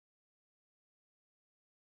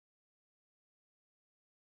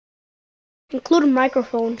Include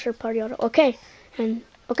microphone, third party audio. Okay. And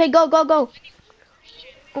okay, go, go, go.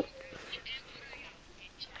 Oh.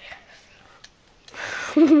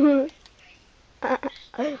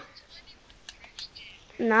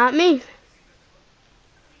 Not me.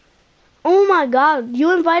 Oh my God,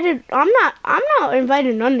 you invited? I'm not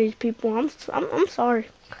inviting none of these people. I'm sorry.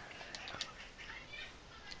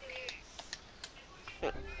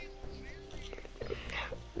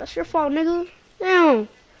 That's your fault, nigga. Damn,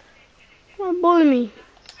 don't bully me.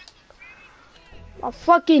 I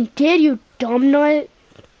fucking did, you dumb nut.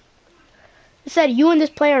 It said you and this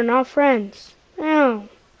player are not friends. Damn,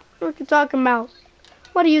 what you talking about?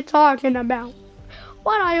 What are you talking about?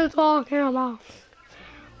 What are you talking about?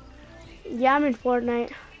 Yeah, I'm in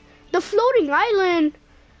Fortnite. The floating island.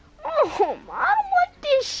 Oh, I want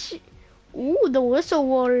this shit. Ooh, the whistle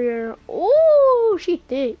warrior. Ooh, she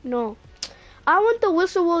thick. No. I want the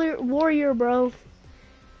whistle warrior, bro.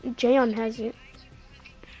 Jayon has it.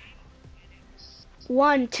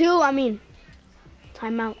 1, 2, I mean.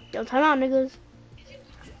 Timeout. Yo, timeout, niggas.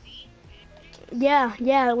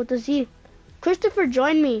 Yeah, with the Z. Christopher,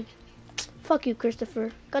 join me. Fuck you,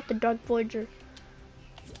 Christopher. Got the Dark Voyager.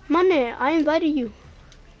 Money, I invited you.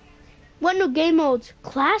 What new game modes?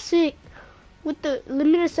 Classic. With the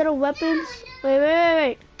limited set of weapons.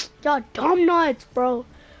 Wait. Y'all dumb nuts, bro.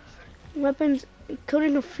 Weapons,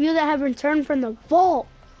 including a few that have returned from the vault.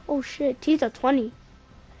 Oh shit, teams of 20.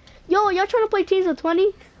 Yo, y'all trying to play teams of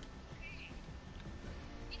 20?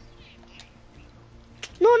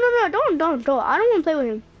 No, don't. I don't want to play with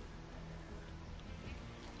him.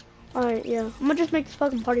 Alright, yeah. I'm gonna just make this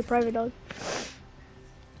fucking party private, dog.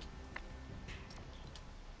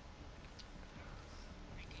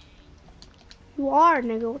 You are,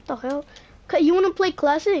 nigga. What the hell? Okay, you wanna play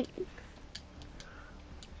classic?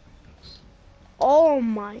 Oh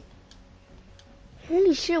my.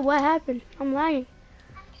 Holy shit, what happened? I'm lagging.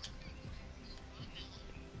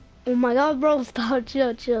 Oh my God, bro. Stop,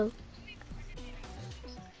 chill.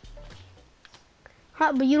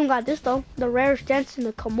 Huh, but you don't got this though. The rarest dance in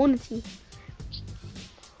the community.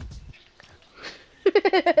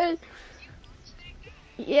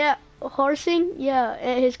 Yeah, horsing. Yeah,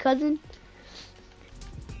 and his cousin.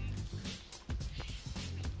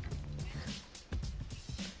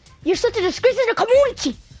 You're such a disgrace to the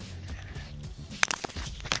community.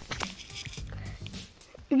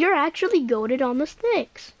 You're actually goated on the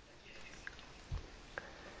sticks.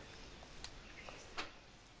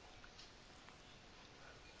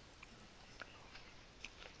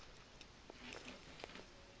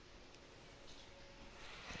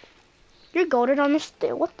 You're goated on the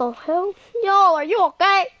stick. What the hell? Yo, are you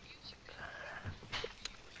okay?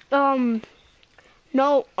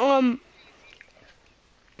 No,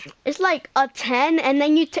 it's like a 10 and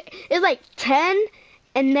then it's like 10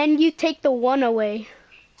 and then you take the 1 away.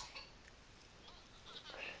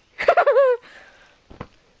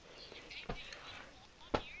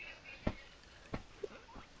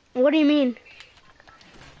 What do you mean?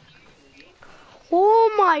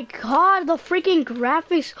 Oh my God, the freaking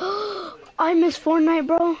graphics. I miss Fortnite,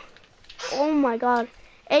 bro. Oh my God.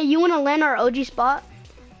 Hey, you wanna land our OG spot?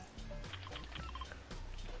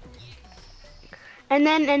 And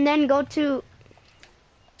then go to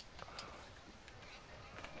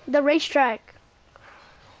the racetrack.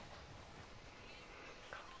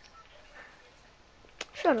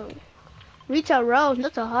 Shut up. Retail Road,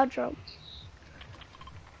 that's a hot drop.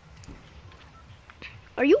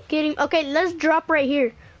 Are you kidding? Okay, let's drop right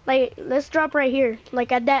here. Let's drop right here.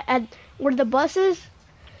 Like at where the bus is.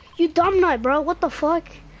 You dumb nut, bro. What the fuck?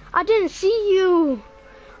 I didn't see you.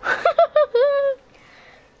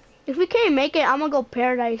 If we can't make it, I'm gonna go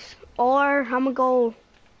Paradise. Or I'm gonna go...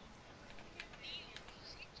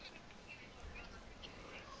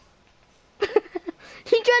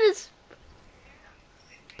 He tried to...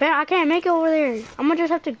 I can't make it over there. I'm gonna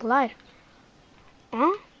just have to glide.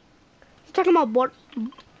 Huh? He's talking about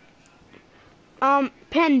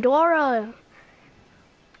Pandora.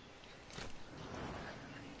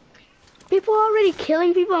 People are already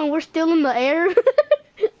killing people and we're still in the air.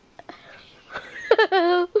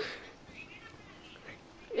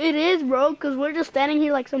 It is, bro, because we're just standing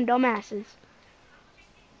here like some dumbasses.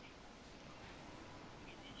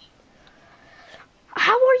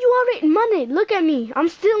 How are you already money? Look at me. I'm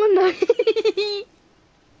still in the...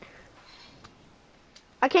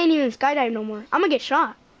 I can't even skydive no more. I'm gonna get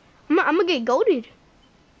shot. I'm gonna get goated.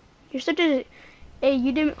 You're such a... Hey,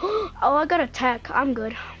 you didn't... Oh, I got attack. I'm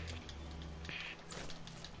good.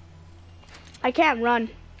 I can't run.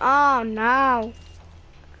 Oh, no.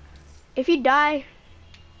 If you die...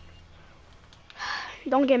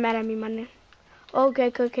 Don't get mad at me, man. Okay,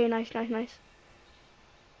 okay, okay, nice, nice, nice.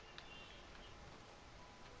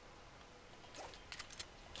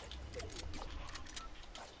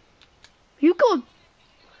 You killed,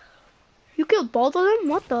 you killed both of them?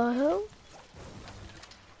 What the hell?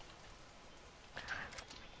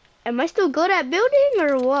 Am I still good at building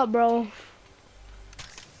or what, bro?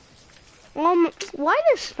 Why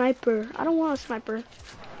the sniper? I don't want a sniper.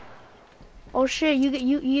 Oh shit,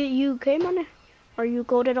 you came on it? Are you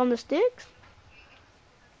goaded on the sticks?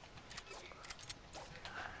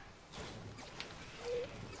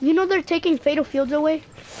 You know they're taking fatal fields away?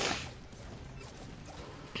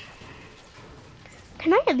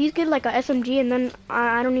 Can I at least get like a SMG and then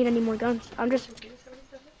I don't need any more guns? I'm just...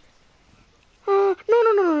 no,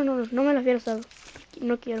 no, no, no, no, no me la quiero saber.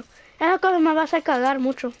 No quiero. Esa cosa me vas a cagar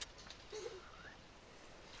mucho.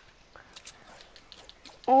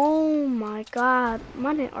 Oh my god.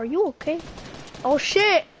 Man, are you okay? Oh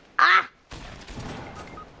shit! Ah!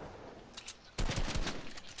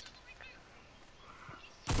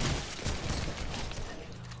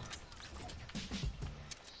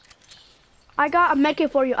 I got a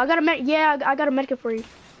medkit for you. I got a med. Yeah, I got a medkit for you.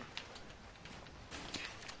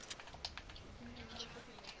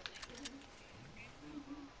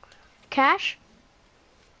 Cash?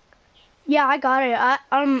 Yeah, I got it.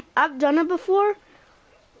 I've done it before,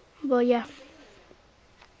 but yeah.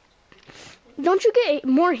 Don't you get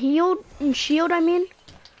more healed and shield? I mean,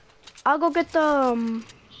 I'll go get the.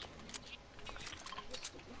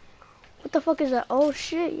 What the fuck is that? Oh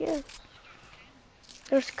shit! Yeah.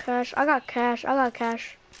 There's cash. I got cash. I got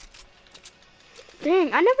cash.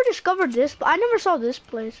 Dang, I never discovered this, but I never saw this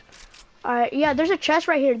place. Alright, yeah, there's a chest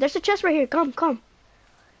right here. There's a chest right here. Come, come.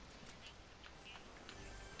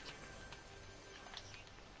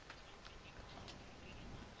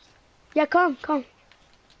 Yeah, come, come.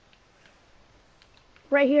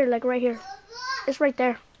 Right here, like right here. It's right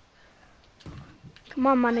there. Come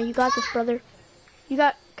on, man, you got this, brother. You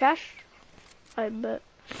got cash? I bet.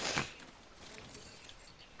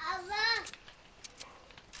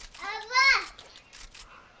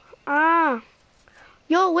 Ah.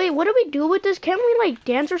 Yo, wait, what do we do with this? Can't we, like,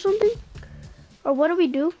 dance or something? Or what do we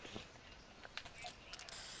do?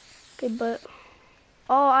 Okay, but...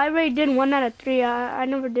 Oh, I already did 1 out of 3. I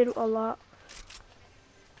never did a lot.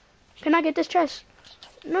 Can I get this chest?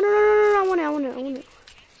 No, no, no, no, no, I want it, I want it, I want it.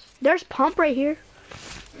 There's pump right here.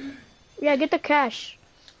 Yeah, get the cash.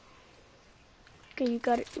 Okay, you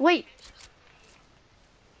got it. Wait.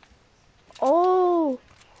 Oh.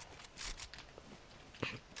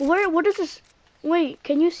 What is this? Wait,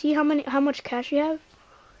 can you see how much cash you have?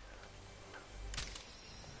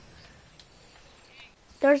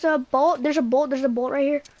 There's a bolt right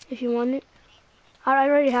here if you want it. I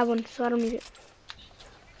already have one, so I don't need it.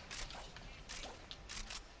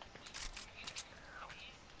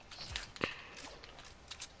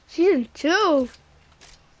 Season 2.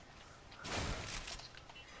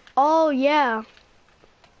 Oh yeah.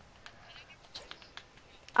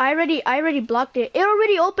 I already blocked it. It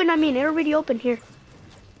already opened, it already opened here.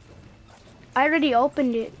 I already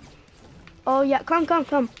opened it. Oh yeah, come, come,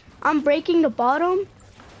 come. I'm breaking the bottom.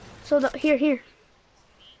 So here.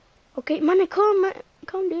 Okay, man, come,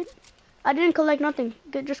 dude. I didn't collect nothing.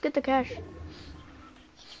 Just get the cash.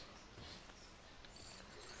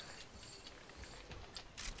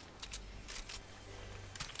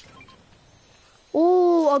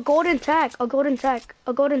 Ooh, a golden tack.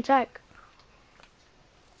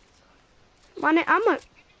 Man, I'm a...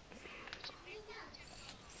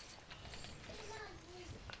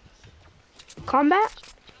 Combat?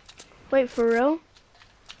 Wait, for real?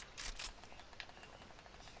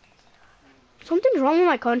 Something's wrong with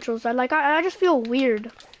my controls. I just feel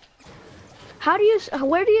weird. Where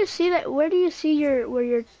do you see that? Where do you see where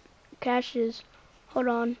your cash is? Hold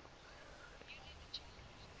on.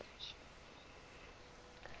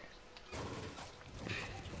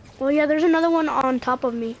 Oh yeah, there's another one on top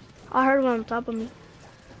of me. I heard one on top of me.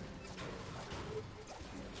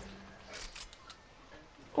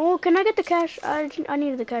 Oh, can I get the cash? I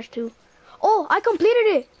needed the cash too. Oh, I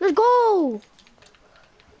completed it. Let's go.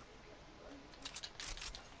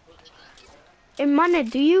 Hey, Mane,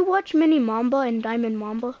 do you watch Mini Mamba and Diamond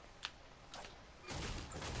Mamba?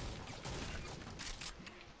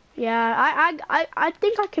 Yeah, I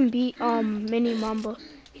think I can beat Mini Mamba.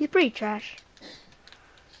 He's pretty trash.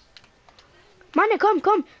 Mane,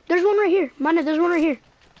 come. There's one right here. Mane, there's one right here.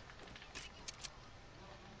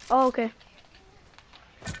 Oh, okay.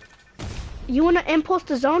 You wanna impulse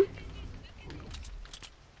the zone?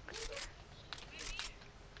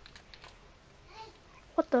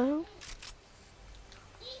 What the hell?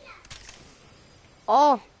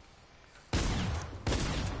 Oh.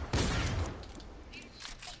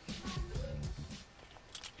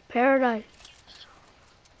 Paradise.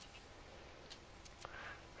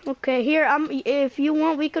 Okay, here, if you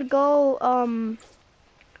want, we could go, oh,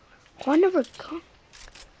 I never come.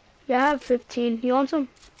 Yeah, I have 15. You want some?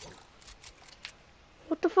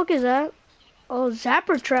 What the fuck is that? Oh,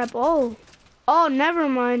 Zapper Trap, oh. Oh, never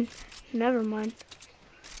mind. Never mind.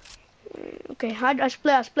 Okay, I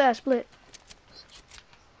split.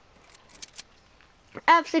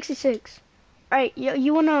 I have 66. Alright,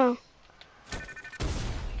 you wanna...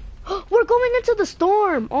 We're going into the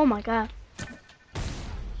storm! Oh my god.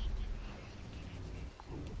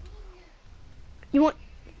 You want...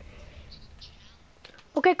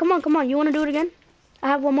 Okay, come on. You wanna do it again? I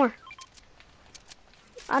have one more.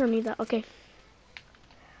 I don't need that, okay.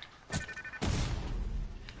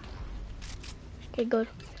 Okay, good.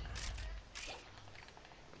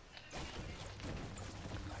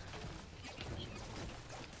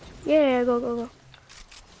 Yeah, go.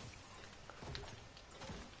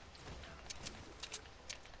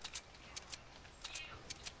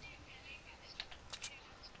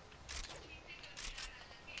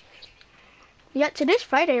 Yeah, today's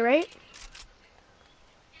Friday, right?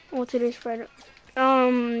 Oh, today's Friday.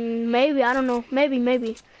 Maybe, I don't know.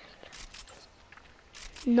 Maybe.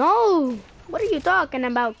 No! What are you talking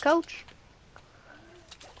about, coach?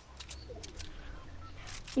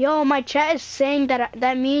 Yo, my chat is saying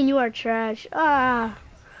that me and you are trash.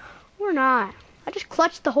 We're not. I just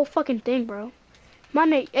clutched the whole fucking thing, bro.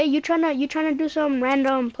 Man, hey, you tryna do some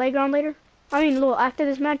random playground later? I mean, little after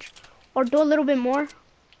this match, or do a little bit more.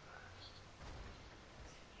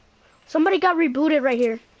 Somebody got rebooted right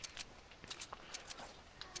here.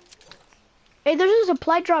 Hey, there's a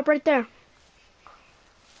supply drop right there.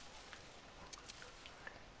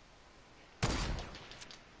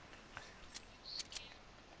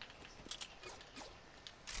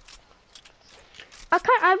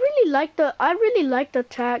 I really like the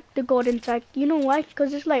tag, the golden tag. You know why?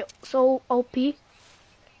 Cause it's like so OP.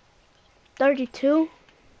 32.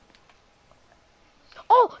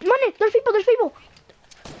 Oh, money! There's people!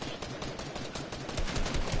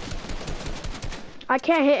 I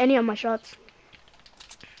can't hit any of my shots.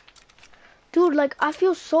 Dude, like, I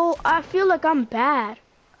feel like I'm bad.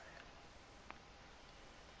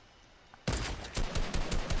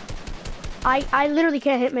 I literally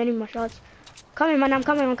can't hit many of my shots. Coming, man, I'm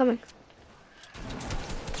coming.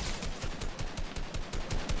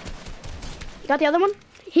 Got the other one?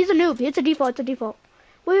 He's a noob. It's a default.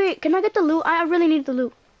 Wait, can I get the loot? I really need the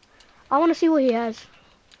loot. I want to see what he has.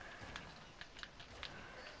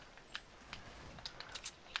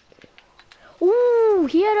 Ooh,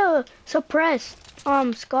 he had a suppressed,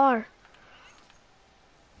 scar.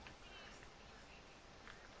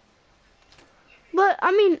 But,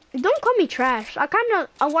 I mean, don't call me trash. I kinda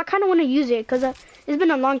want to use it, because it's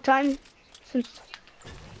been a long time since...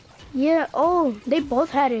 Yeah, oh, they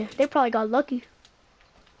both had it. They probably got lucky.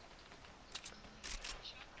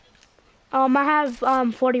 I have,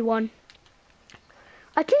 41.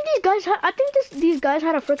 I think these guys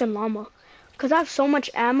had a freaking llama. Because I have so much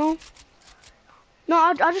ammo. No,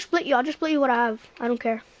 I'll just split you. I'll just split you what I have. I don't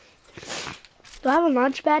care. Do I have a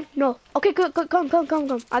launch pad? No. Okay, good. Come.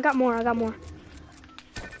 I got more.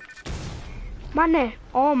 Money.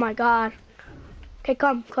 Oh my god. Okay,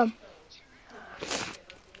 come.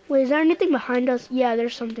 Wait, is there anything behind us? Yeah,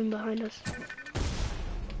 there's something behind us.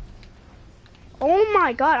 Oh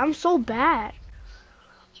my god, I'm so bad.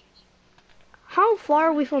 How far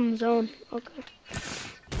are we from zone? Okay.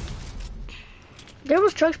 There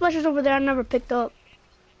was truck splashes over there I never picked up.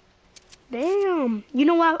 Damn. You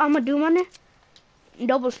know what I'm gonna do, money?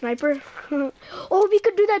 Double sniper. Oh, we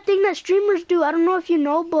could do that thing that streamers do. I don't know if you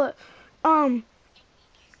know, but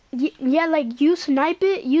yeah, like you snipe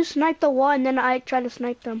the wall, and then I try to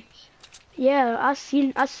snipe them. Yeah, I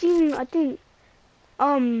seen. I think,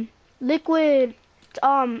 liquid,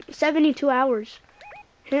 72 hours.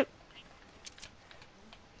 Him.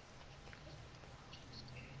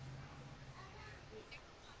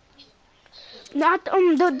 Not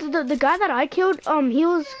the guy that I killed. He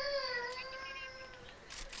was.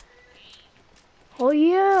 Oh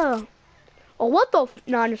yeah. Oh, what the?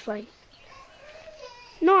 No, I'm just fine.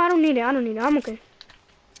 No, I don't need it. I'm okay.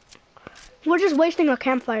 We're just wasting a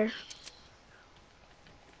campfire.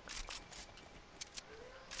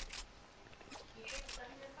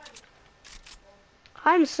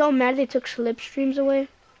 I'm so mad they took slipstreams away.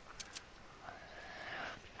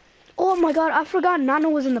 Oh my god, I forgot Nano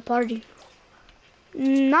was in the party.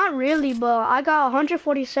 Not really, but I got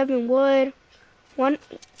 147 wood.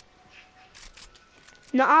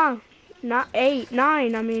 Nuh-uh. Not 8,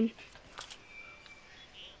 9, I mean.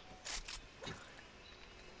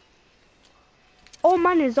 Oh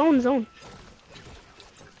mine is zone.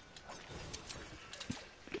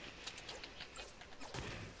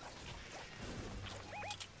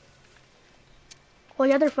 Oh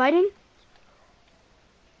yeah, they're fighting?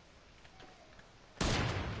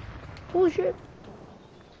 Oh shit.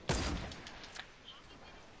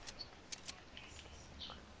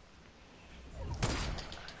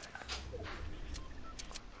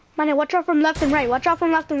 Man, watch out from left and right. Watch out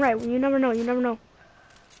from left and right. You never know. You never know.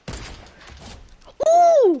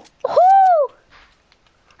 Ooh! Ooh!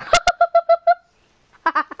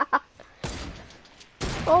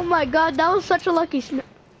 Oh my god, that was such a lucky snap.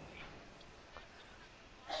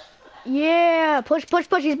 Yeah, push.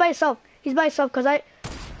 He's by himself. Cause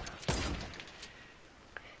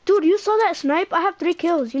Dude, you saw that snipe? I have 3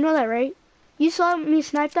 kills. You know that, right? You saw me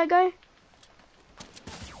snipe that guy?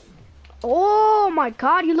 Oh my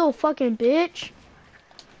god, you little fucking bitch.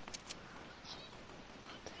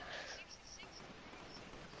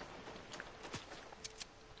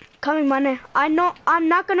 Coming, money. I know I'm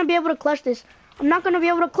not gonna be able to clutch this.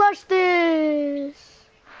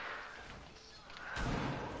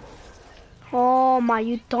 Oh my,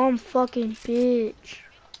 you dumb fucking bitch.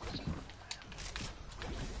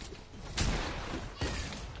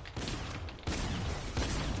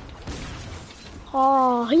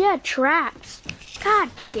 Oh, he had traps. God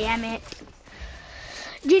damn it.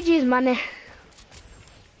 GG's, money.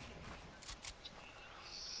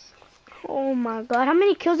 Oh my god, how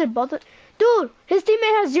many kills did both of... Dude, his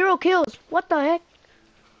teammate has 0 kills. What the heck?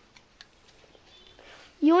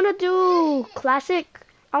 You wanna do classic?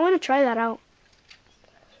 I wanna try that out.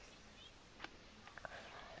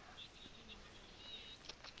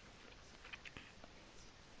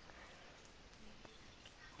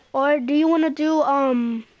 Or do you wanna do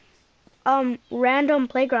random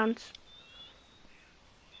playgrounds?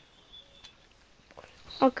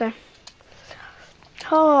 Okay.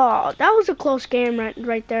 Oh, that was a close game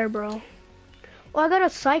right there, bro. Well, I got a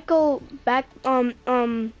psycho back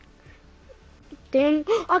thing.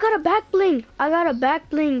 I got a back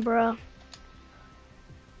bling, bro.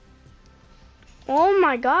 Oh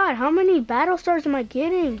my god, how many battle stars am I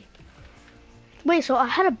getting? Wait, so I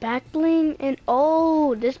had a back bling and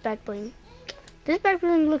oh, this back bling. This back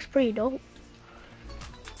bling looks pretty dope.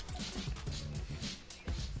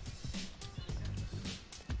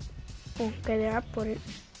 Okay, there, I put it.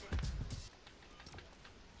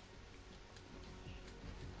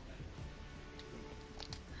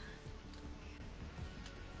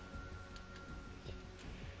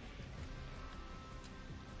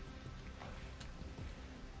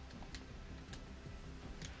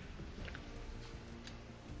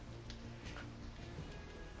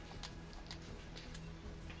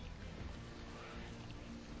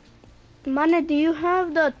 Mana, do you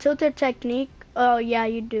have the tilted technique? Oh, yeah,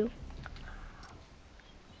 you do.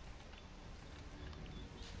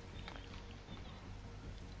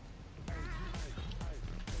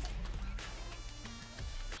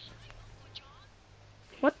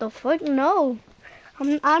 What the fuck? No.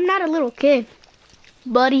 I'm not a little kid,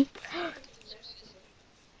 buddy.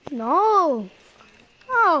 No.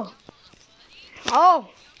 Oh. Oh.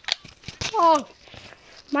 Oh.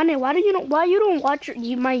 Mane, why you don't watch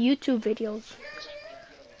my YouTube videos?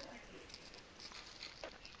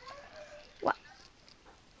 What?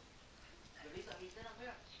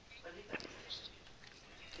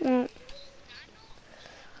 Mm.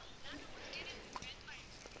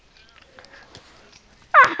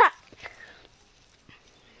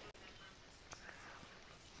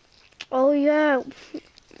 Oh yeah.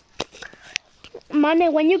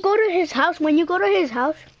 Mane, when you go to his house, when he goes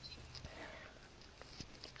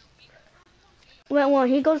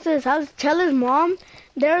to his house, tell his mom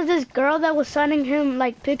there's this girl that was sending him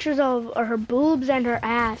like pictures of her boobs and her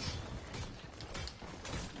ass.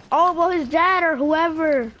 Oh, well, his dad or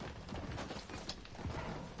whoever.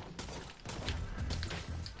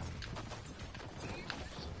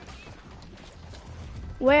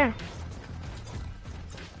 Where?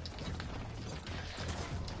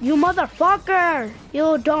 You motherfucker! You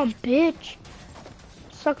little dumb bitch.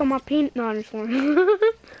 Suck on my peanut. No, this one.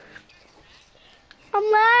 I'm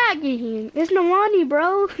lagging. It's Namani,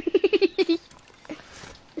 bro.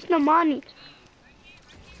 It's Namani.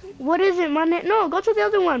 What is it, my name? No, go to the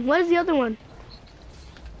other one. What is the other one?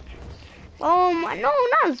 Oh my, no,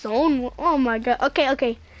 not zone. Oh my god.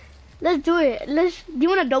 Okay. Let's do it. Do you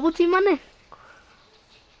want a double team on it?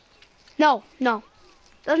 No.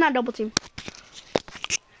 That's not double team.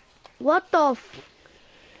 What the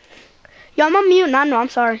Yo, I'm on mute. No, I'm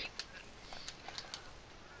sorry.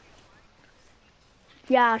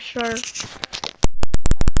 Yeah, sure.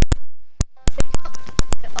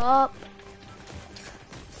 Up.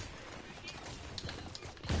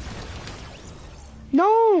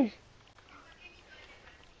 No!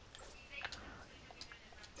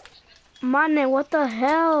 Mane, what the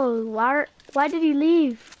hell? Why did he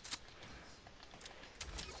leave?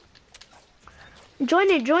 Join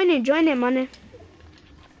it, Mane.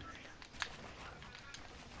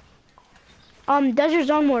 Desert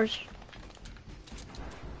Zone Wars.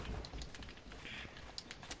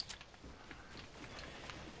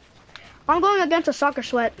 I'm going against a soccer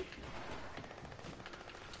sweat.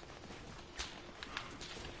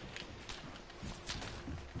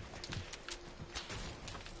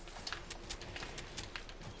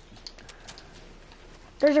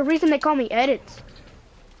 There's a reason they call me Edits.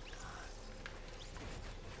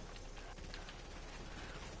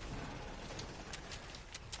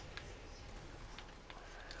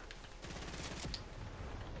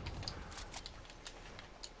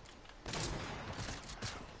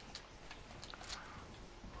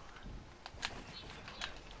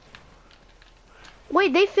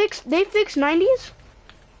 Wait, they fixed 90s?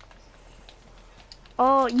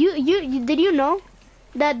 Oh, you did you know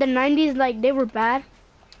that the 90s, like, they were bad?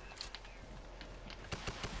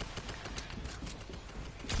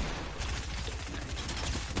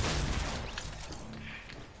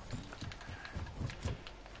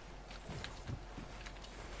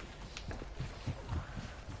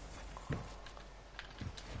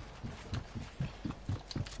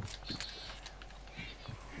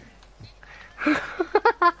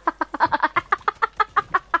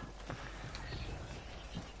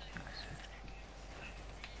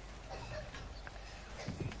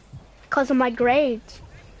 Because of my grades.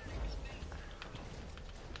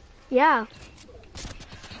 Yeah.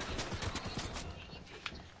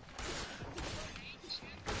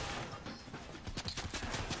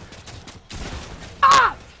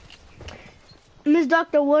 Ah! Miss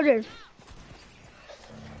Dr. Woodard.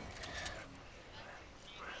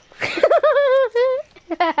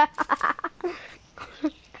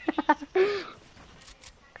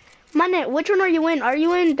 Mane, which one are you in? Are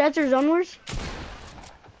you in Desert Zone Wars?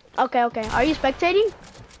 Okay. Are you spectating?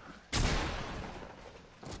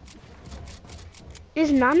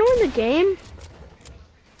 Is Nano in the game?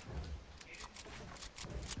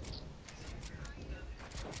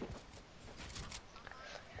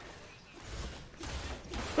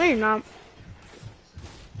 No, you're not.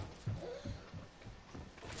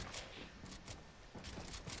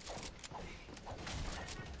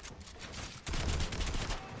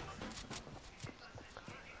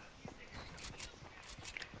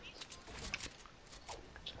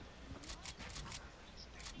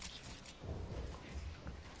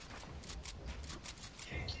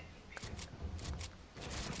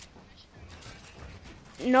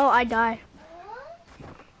 No, I die.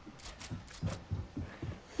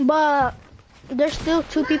 But there's still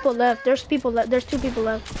 2 people left. There's 2 people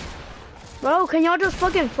left. Bro, can y'all just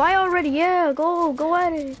fucking fight already? Yeah, go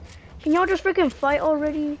at it. Can y'all just freaking fight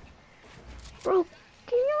already? Bro,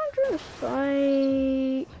 can y'all just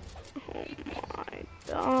fight? Oh my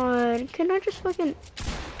god. Can I just fucking...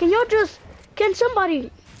 Can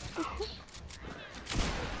somebody...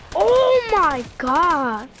 Oh my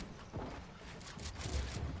god.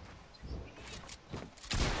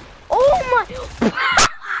 Oh my...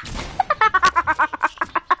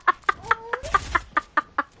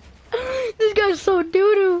 This guy's so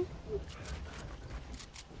doo-doo.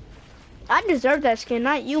 I deserve that skin,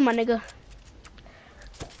 not you, my nigga.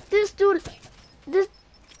 This dude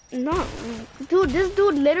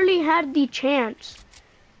literally had the chance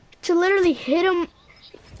to literally hit him.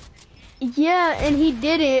 Yeah, and he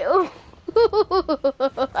did it. Oh.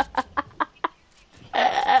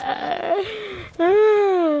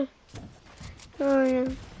 Oh, yeah.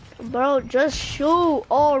 Bro, just shoot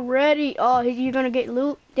already. Oh, you're gonna get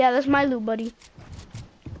loot? Yeah, that's my loot, buddy.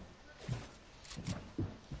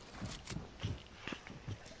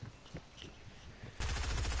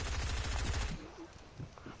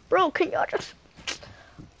 Bro, can y'all just...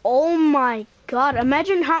 Oh my god,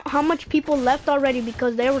 imagine how much people left already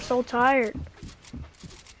because they were so tired.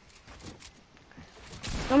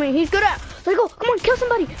 I mean, he's good at... Let's go, come on, kill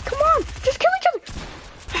somebody. Come on, just kill each other.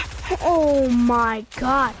 Oh my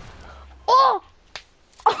god. Oh!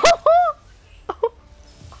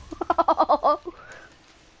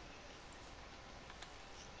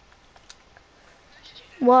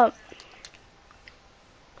 What?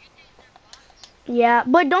 Yeah,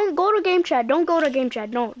 but don't go to game chat. Don't go to game chat.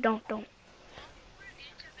 No, don't.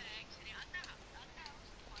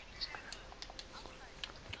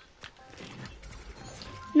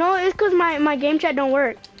 No, it's because my game chat don't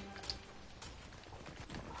work.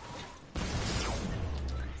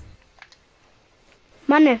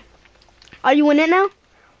 Mane, are you in it now?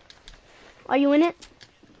 Are you in it?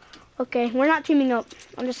 Okay, we're not teaming up.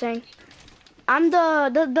 I'm just saying. I'm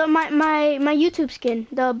my YouTube skin,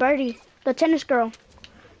 the birdie, the tennis girl.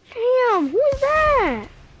 Damn, who is that?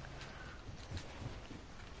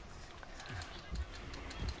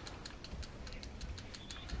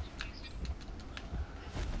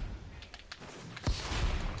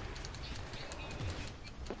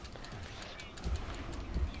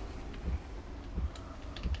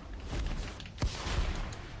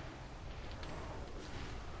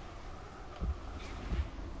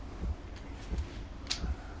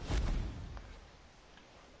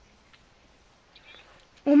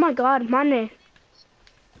 Oh my God, Mane.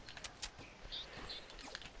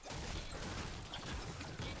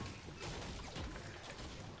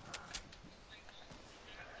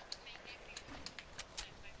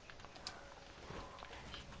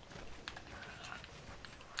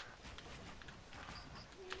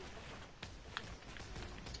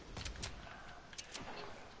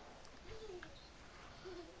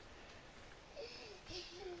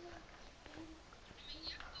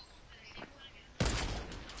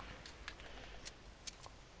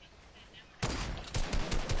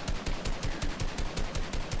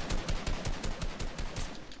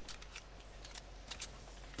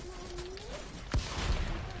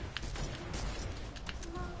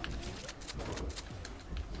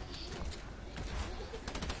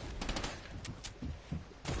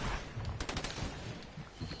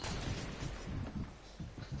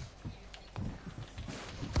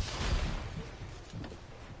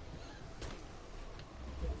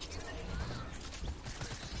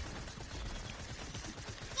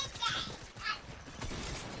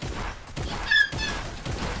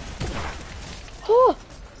 Oh.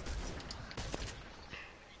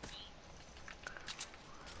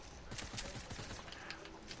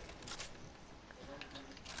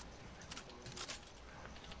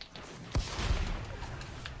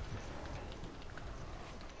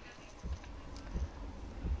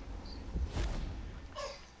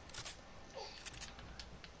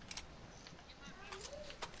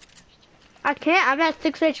 I can't. I'm at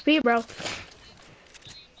 6 HP, bro.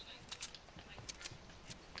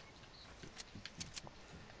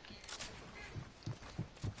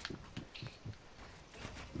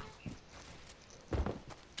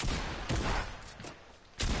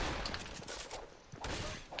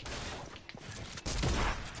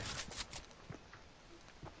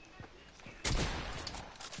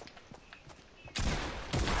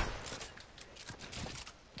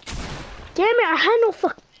 Damn it! I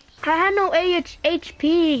had no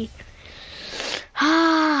HP.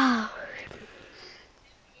 Ah.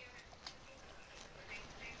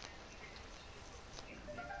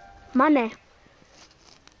 Money.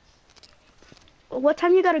 What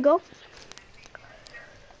time you gotta go?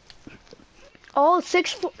 Oh,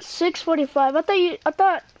 6:45.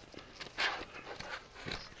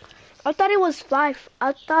 I thought it was 5.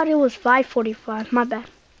 I thought it was 5:45. My bad.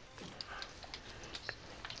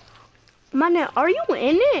 Money, are you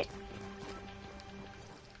in it?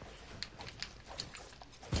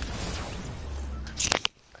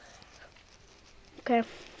 Okay.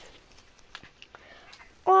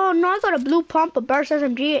 Oh no, I got a blue pump, a burst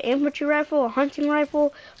SMG, an infantry rifle, a hunting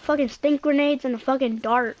rifle, fucking stink grenades, and a fucking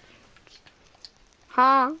dart.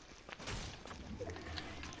 Huh?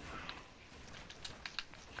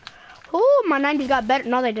 Oh, my 90s got better.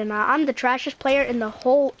 No, they did not. I'm the trashiest player in the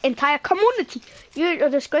whole entire community. You're a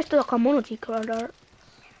disgrace to the community, Dart.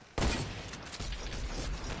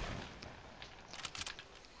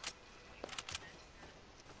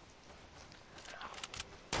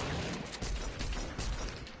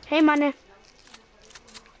 Hey, man.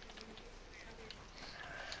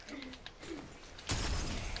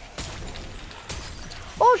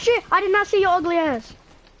 Oh shit! I did not see your ugly ass.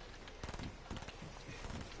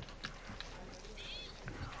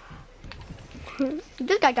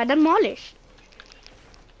 This guy got demolished.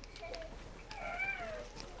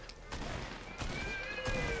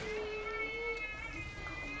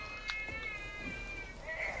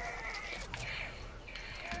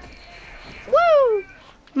 Woo!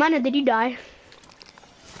 Mana, did you die?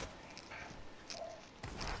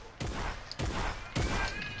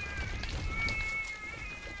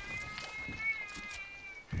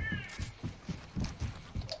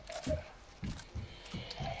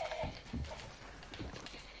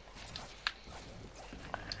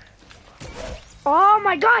 Oh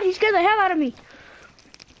my god, he scared the hell out of me.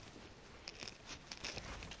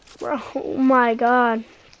 Bro, oh my god.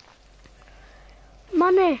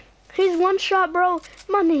 Money, he's one shot, bro.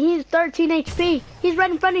 Money, he's 13 HP. He's right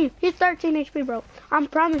in front of you. He's 13 HP, bro. I'm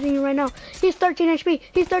promising you right now. He's 13 HP.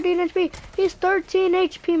 He's 13 HP. He's 13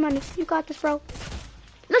 HP, money. You got this, bro.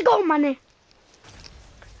 Let's go, money.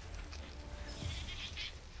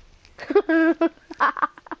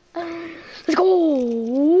 Let's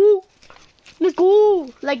go. Let's go.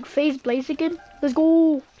 Like face Blaziken. Let's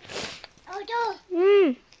go.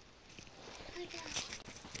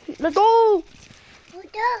 Let's go.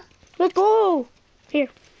 Let's go. Here.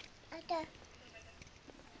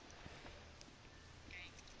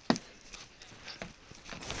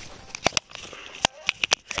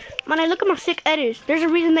 Man, I look at my sick editors. There's a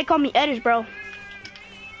reason they call me editors, bro.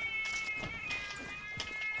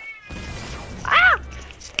 Ah!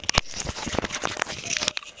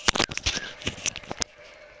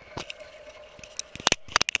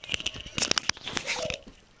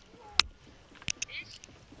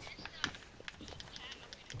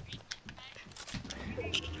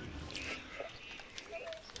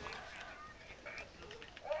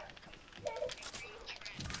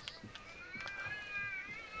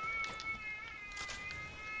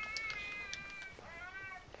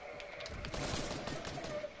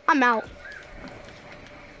 I'm out.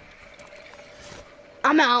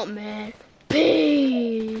 I'm out, man.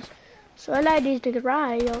 Peace. So I like these niggas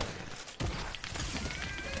right, yo.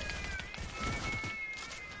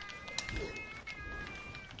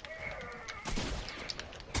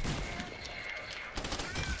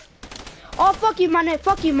 Oh, fuck you, man.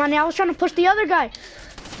 Fuck you, man. I was trying to push the other guy.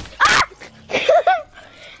 Ah!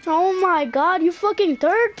 Oh my god, you fucking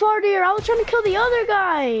third partier. I was trying to kill the other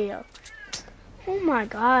guy. Oh my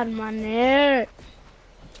god, man.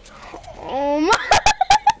 Oh my.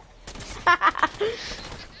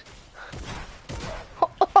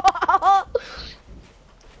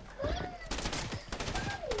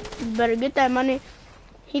 You better get that money.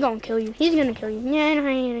 He gonna kill you. He's gonna kill you. Yeah, no,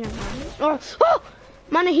 he ain't gonna. Oh,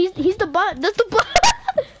 money. He's the butt. That's the butt.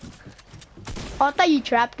 Oh, I thought you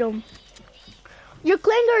trapped him. Your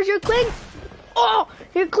clingers. Oh,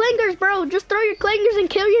 your clingers, bro. Just throw your clingers and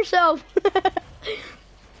kill yourself.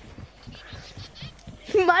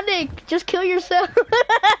 Money, just kill yourself.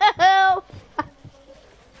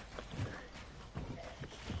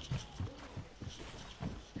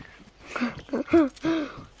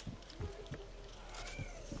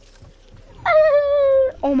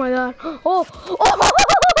 Oh my god. Oh.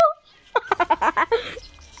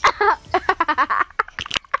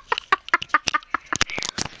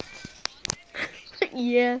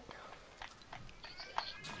 Yeah.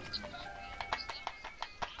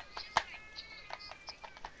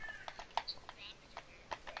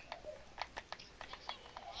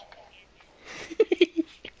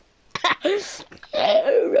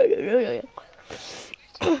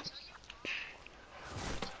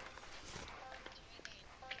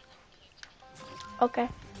 Okay.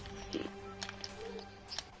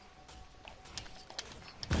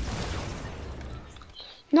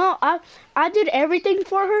 No, I did everything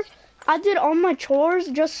for her. I did all my chores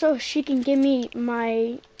just so she can give me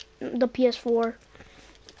the PS4.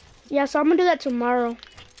 Yeah, so I'm gonna do that tomorrow.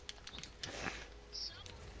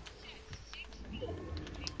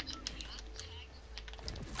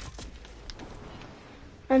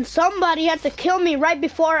 And somebody had to kill me right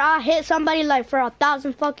before I hit somebody like for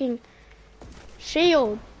 1,000 fucking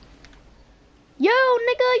shield. Yo,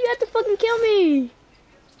 nigga, you had to fucking kill me.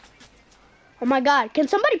 Oh my god, can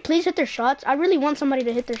somebody please hit their shots? I really want somebody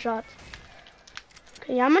to hit their shots.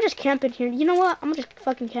 Okay, yeah, I'm gonna just camp in here. You know what? I'm gonna just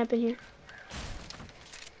fucking camp in here.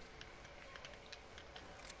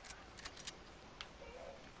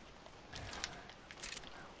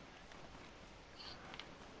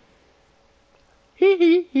 Hee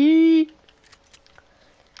hee hee.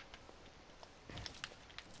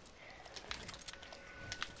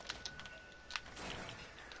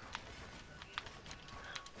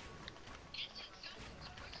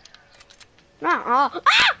 Ah!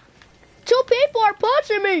 Two people are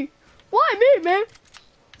punching me! Why me, man?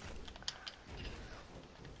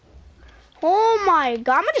 Oh my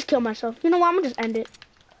god, I'm gonna just kill myself. You know what? I'm gonna just end it.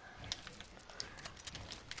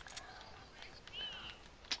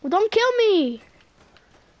 Well, don't kill me!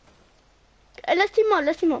 Hey, let's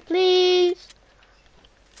team up, please.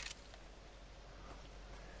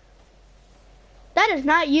 That is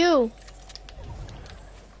not you.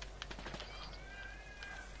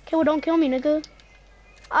 Okay, well, don't kill me, nigga.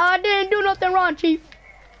 I didn't do nothing wrong, Chief.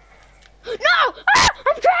 No! Ah,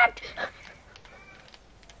 I'm trapped!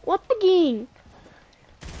 What the game?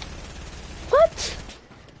 What?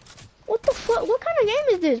 What the fuck? What kind of game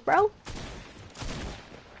is this, bro?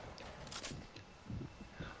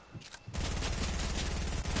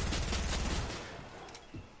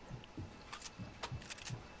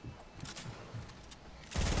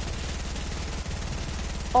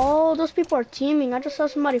 Oh, those people are teaming. I just saw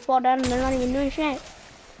somebody fall down and they're not even doing shit.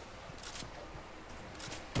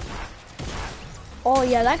 Oh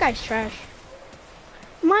yeah, that guy's trash.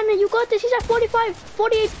 Mana, you got this. He's at 45,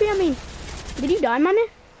 40 HP on me. Did you die, Mana?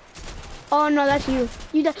 Oh no, that's you.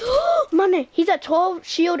 You died. Mana, he's at 12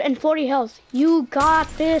 shield and 40 health. You got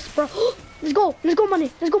this, bro. Let's go. Let's go, Mana.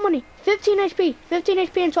 Let's go, Mana. 15 HP. 15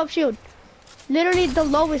 HP and 12 shield. Literally the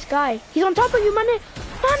lowest guy. He's on top of you, Mana.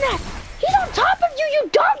 Mana, he's on top of you, you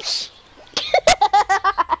dumps.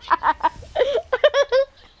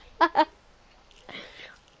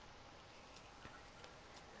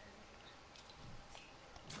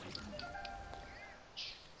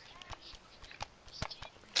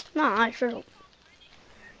 Nah, I sure.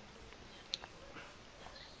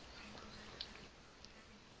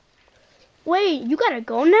 Wait, you gotta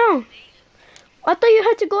go now? I thought you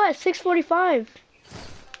had to go at 6:45.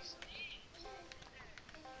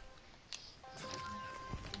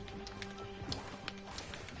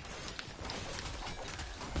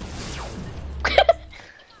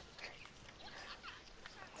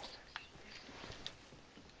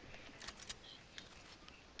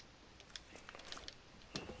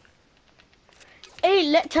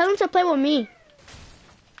 Hey, tell him to play with me.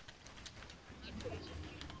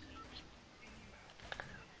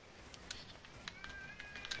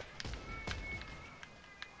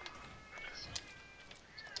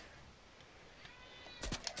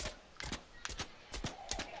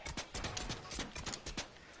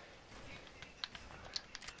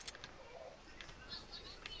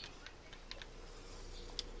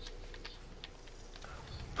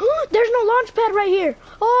 There's no launch pad right here.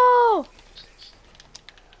 Oh!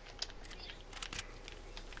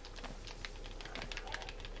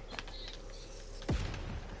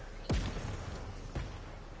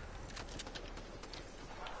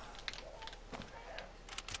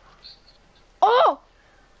 Oh!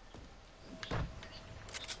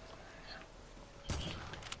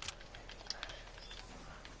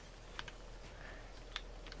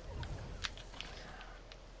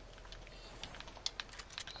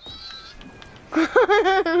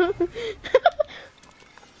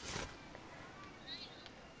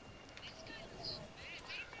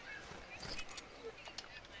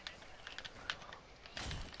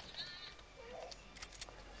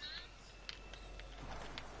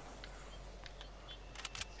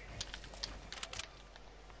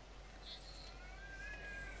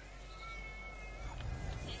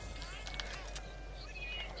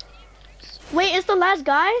 Wait, it's the last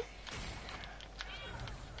guy?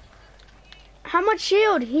 How much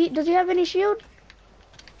shield? Does he have any shield?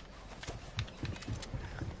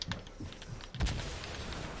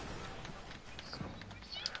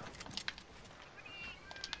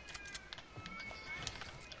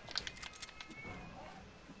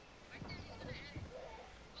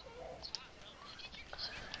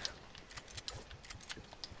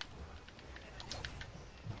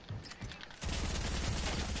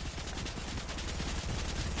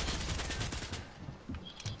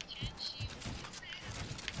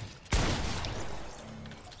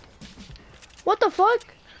 What the fuck?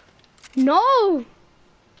 No!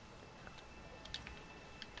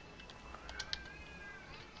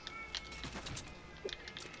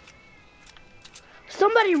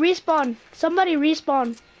 Somebody respawn. Somebody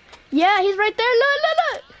respawn. Yeah, he's right there. Look, look,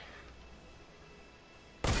 look.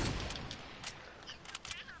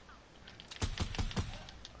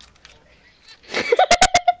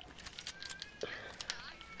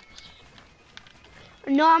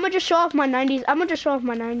 No, I'm gonna just show off my 90s. I'm gonna just show off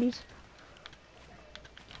my 90s.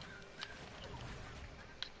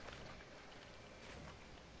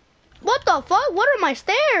 What the fuck? What are my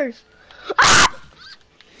stairs? Ah!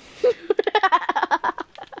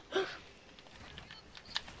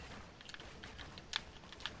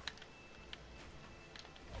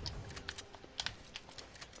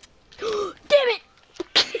 Damn it!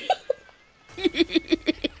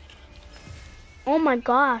 Oh my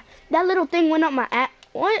god. That little thing went up my ass.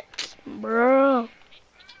 What? Bro.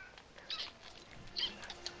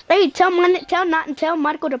 Hey, tell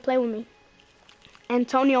Marco to play with me.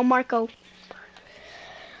 Antonio Marco.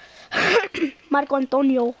 Marco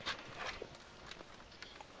Antonio.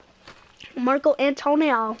 Marco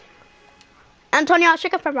Antonio. Antonio,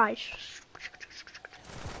 chicken fried rice.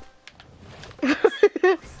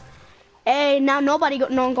 Hey, now nobody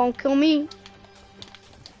gonna kill me.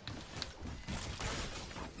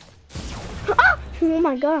 Ah! Oh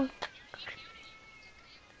my god.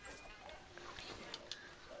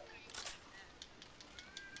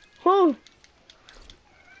 Who?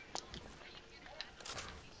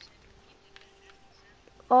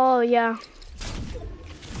 Oh yeah.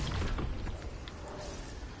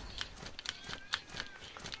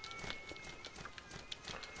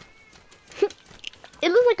 It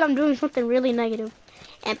looks like like I'm doing something really negative.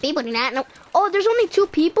 And people do not know. Oh, there's only 2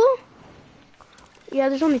 people? Yeah,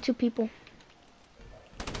 there's only 2 people.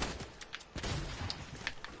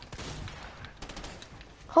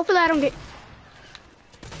 Hopefully I don't get...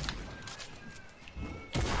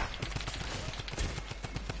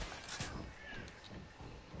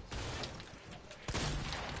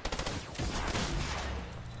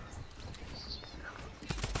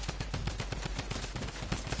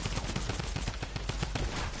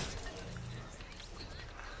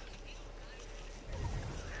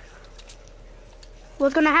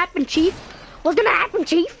 What's gonna happen, Chief? What's gonna happen,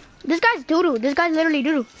 Chief? This guy's doo-doo. This guy's literally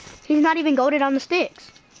doo-doo. He's not even goated on the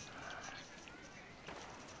sticks.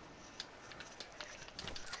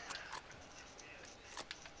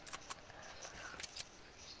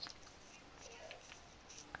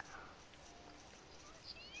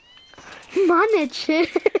 Manage shit.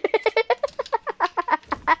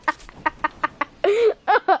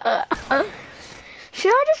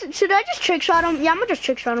 Should I just trick shot him? Yeah, I'm gonna just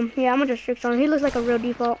trick shot him. Yeah, I'm gonna just trick shot him. He looks like a real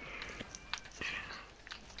default.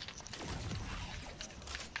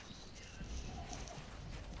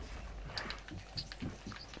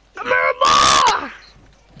 Ah!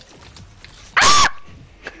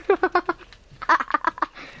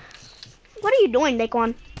 What are you doing,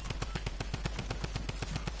 Daquan?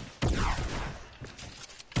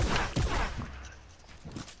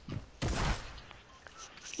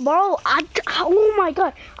 Bro, oh my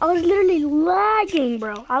god, I was literally lagging,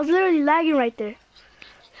 bro. I was literally lagging right there.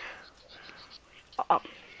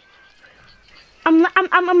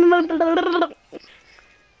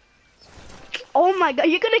 Oh my god,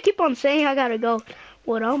 you're gonna keep on saying I gotta go.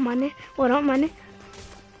 What up, money? What up, money?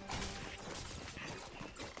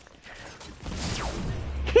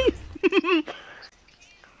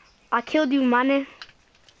 I killed you, money.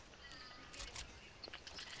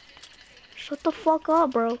 Shut the fuck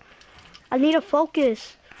up, bro. I need to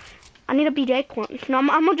focus. I need to be Daquan. No, I'm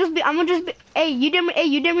gonna just be. Hey, you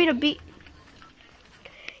didn't me to beat.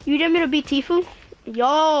 You didn't me to beat Tifu.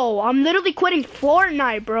 Yo, I'm literally quitting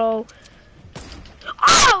Fortnite, bro.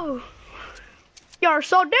 Oh, you're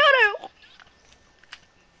so doo-doo.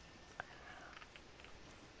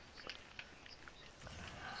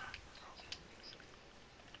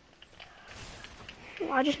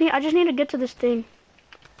 I just need to get to this thing.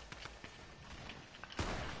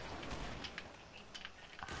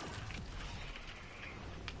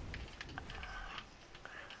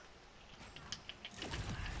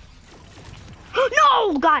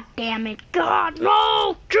 No, god damn it. God,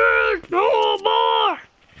 no, dude, no more.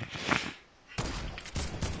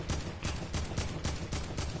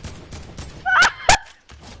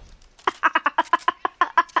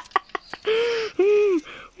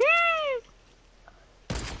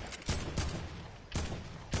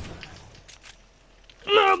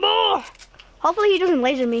 No more. Hopefully he doesn't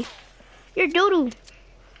laser me. You're doo-doo.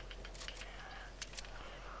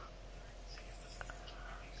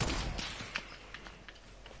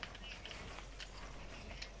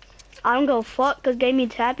 I don't go fuck cause game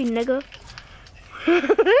means happy, nigga.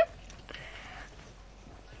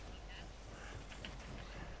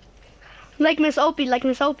 like Miss Opie.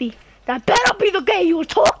 That better be the game you were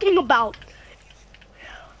talking about.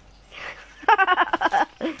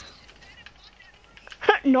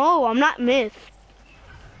 No, I'm not Myth.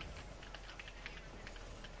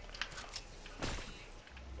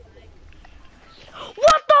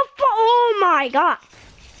 What the fuck? Oh my god.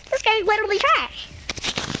 This game's literally trash.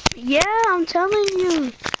 Yeah, I'm telling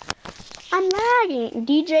you. I'm lagging.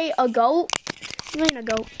 DJ a goat? You ain't a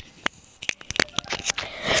goat.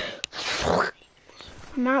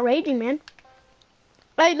 I'm not raging, man.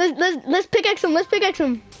 Hey, let's pickaxe him. Let's pickaxe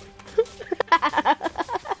him.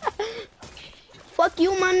 Fuck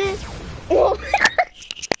you, my nigga. Oh.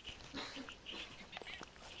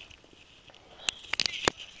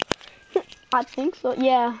 I think so.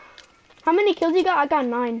 Yeah. How many kills you got? I got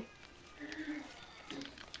 9.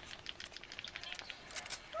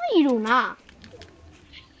 No, you do not.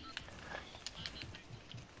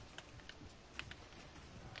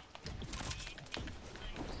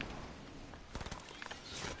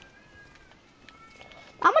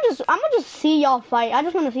 I'm gonna just see y'all fight. I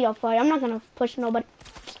just want to see y'all fight. I'm not gonna push nobody.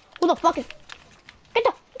 Who the fuck is? Get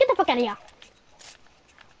the fuck out of here.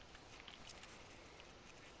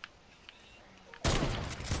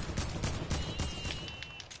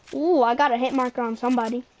 Ooh, I got a hit marker on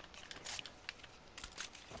somebody.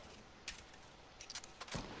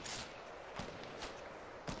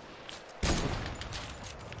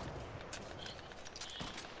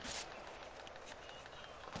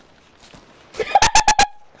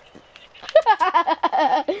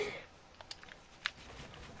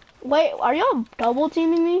 Wait, are y'all double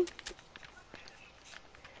teaming me?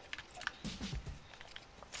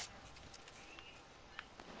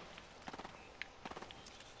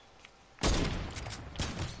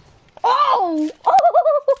 Oh!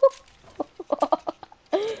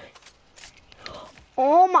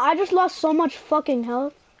 Oh my, I just lost so much fucking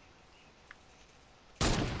health.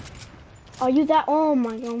 Are you that? Oh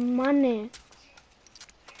my god, money.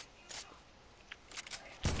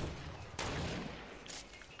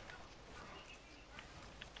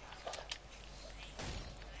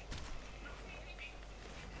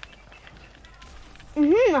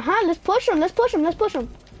 Let's push him, let's push him, let's push him.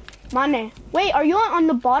 Money. Wait, are you on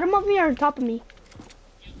the bottom of me or on top of me?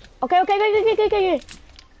 Okay. Well,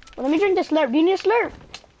 let me drink this slurp. Do you need a slurp?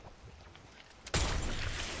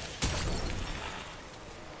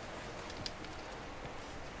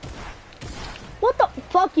 What the?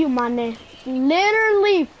 Fuck you, money.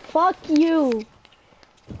 Literally, fuck you.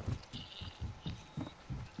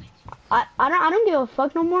 I don't give a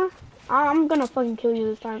fuck no more. I'm gonna fucking kill you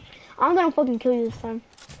this time. I'm gonna fucking kill you this time.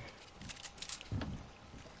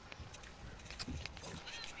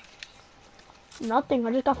 Nothing.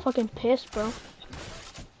 I just got fucking pissed, bro.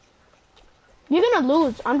 You're gonna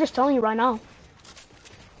lose. I'm just telling you right now.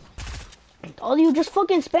 Oh, you just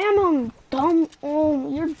fucking spam him. Dumb. Oh,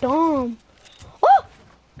 you're dumb. Oh!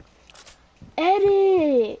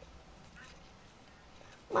 Edit.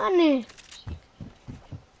 Money.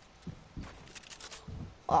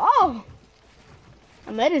 Oh.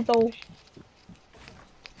 I'm edit though.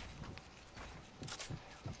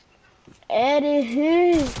 Edit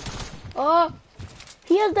him. Oh.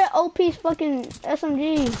 He has that OP fucking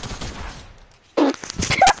SMG.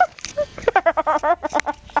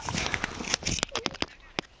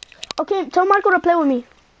 Okay, tell Marco to play with me.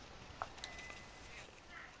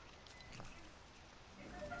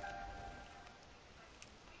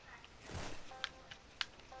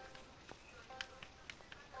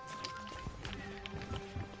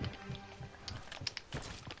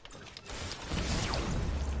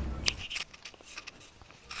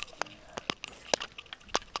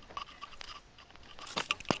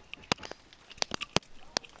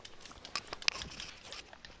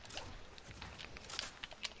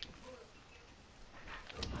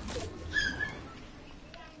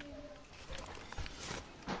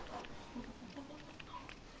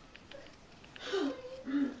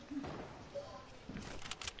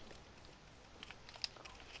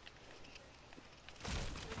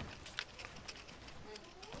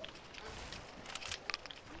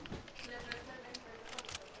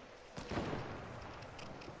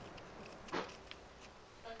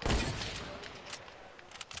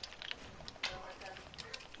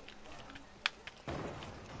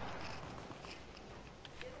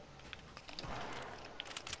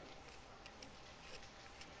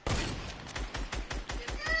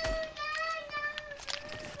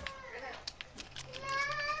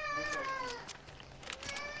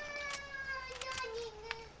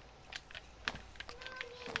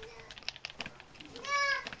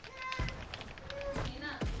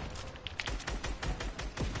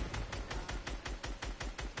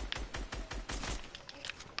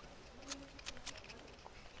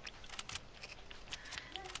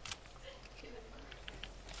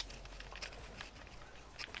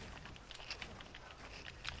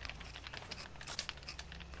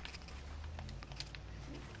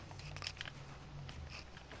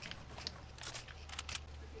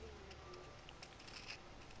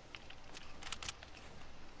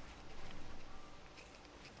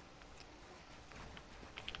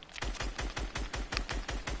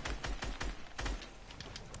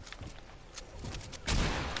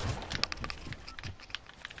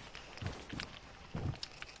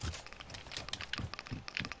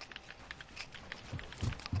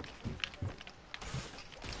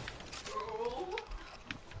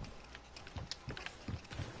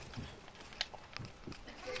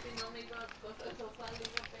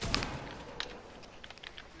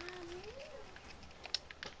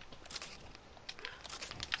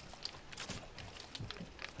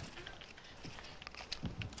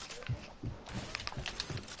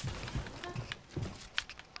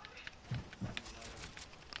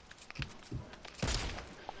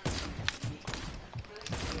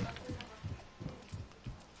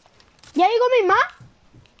 ¿Ya llegó mi mamá?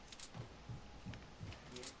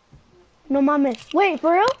 No mames. Wait,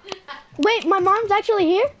 for real? Wait, my mom's actually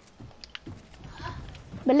here?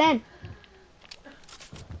 Belen.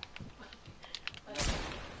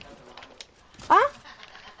 Huh?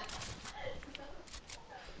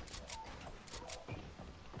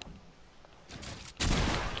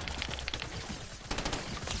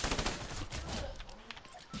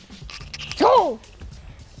 No!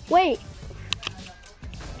 Wait.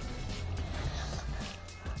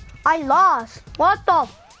 I lost. What the?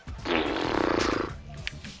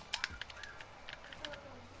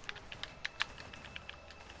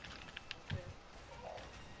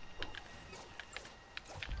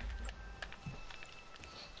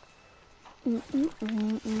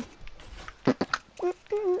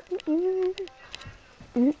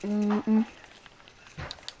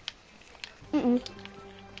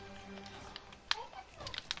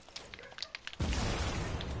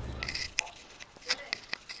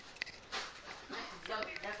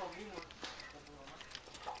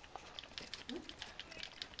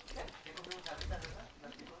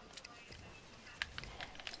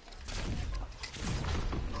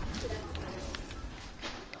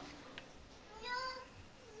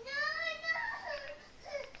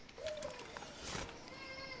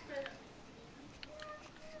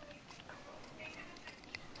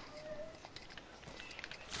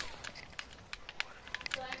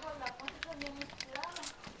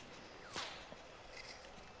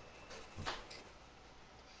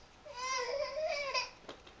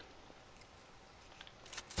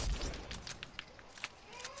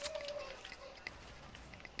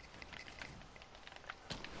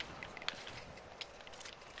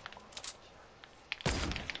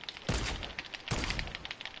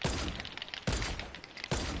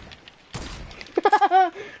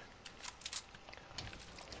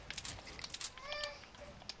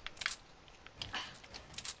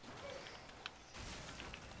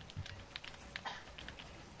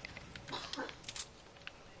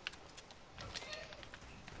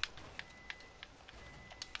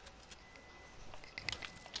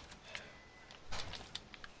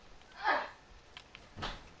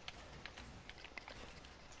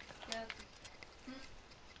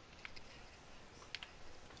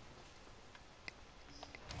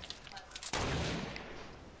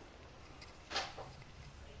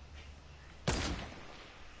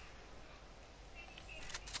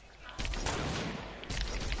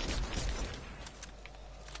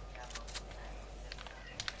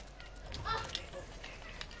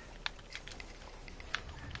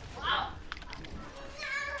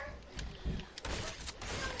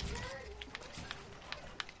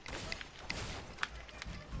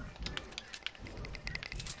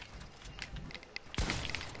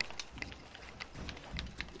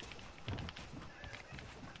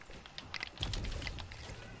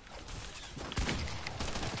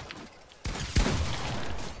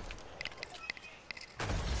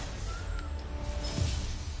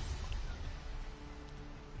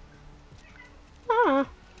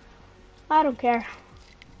 I don't care.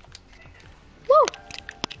 Woo!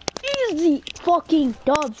 Easy fucking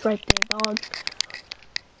dubs right there, dog.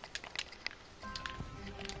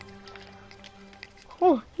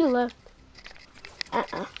 Oh, he left.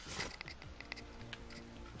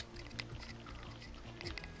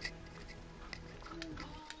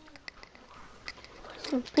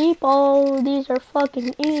 Some people, these are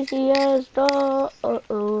fucking easy as the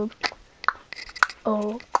oh.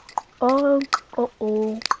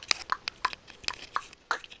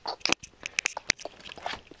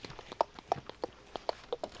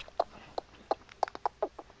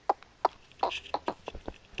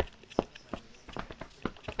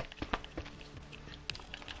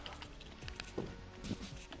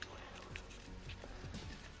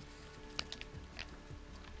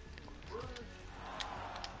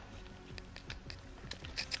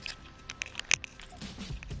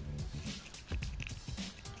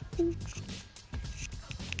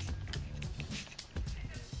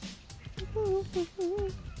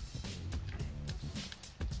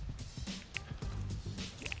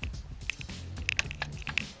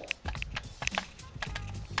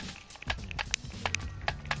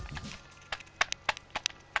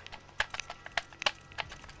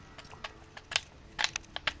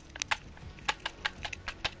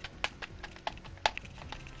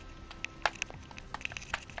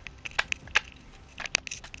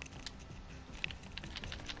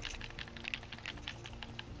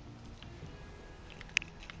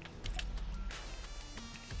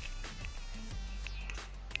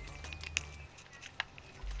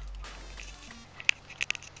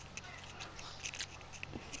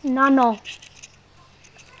 No.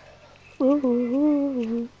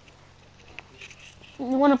 You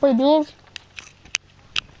wanna play duels?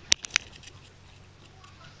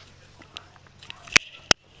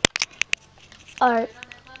 Alright.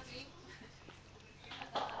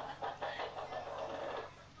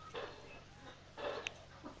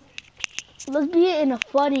 Let's be it in a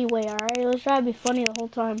funny way, alright? Let's try to be funny the whole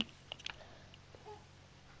time.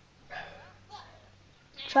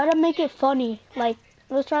 Try to make it funny. Like,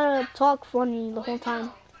 let's try to talk funny the whole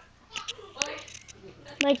time.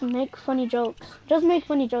 Like, make funny jokes. Just make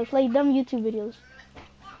funny jokes, like dumb YouTube videos.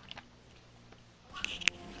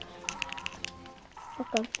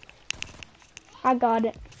 Okay. I got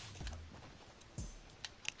it.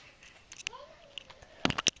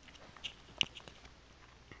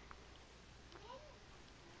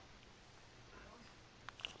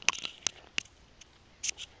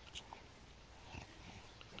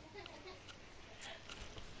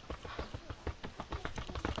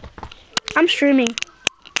 I'm streaming.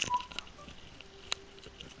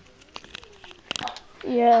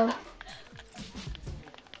 Yeah.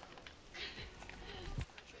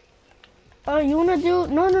 Oh, you wanna do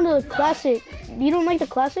no the classic? You don't like the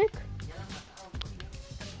classic?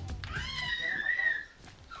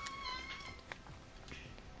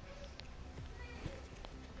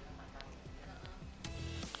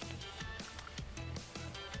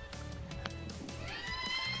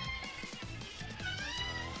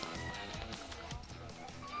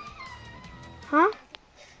 Huh?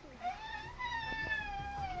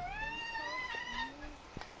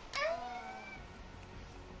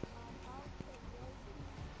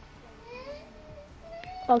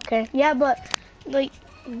 Okay. Yeah, but like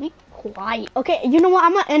be quiet. Okay, you know what?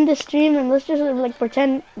 I'm gonna end the stream and let's just like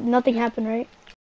pretend nothing happened, right?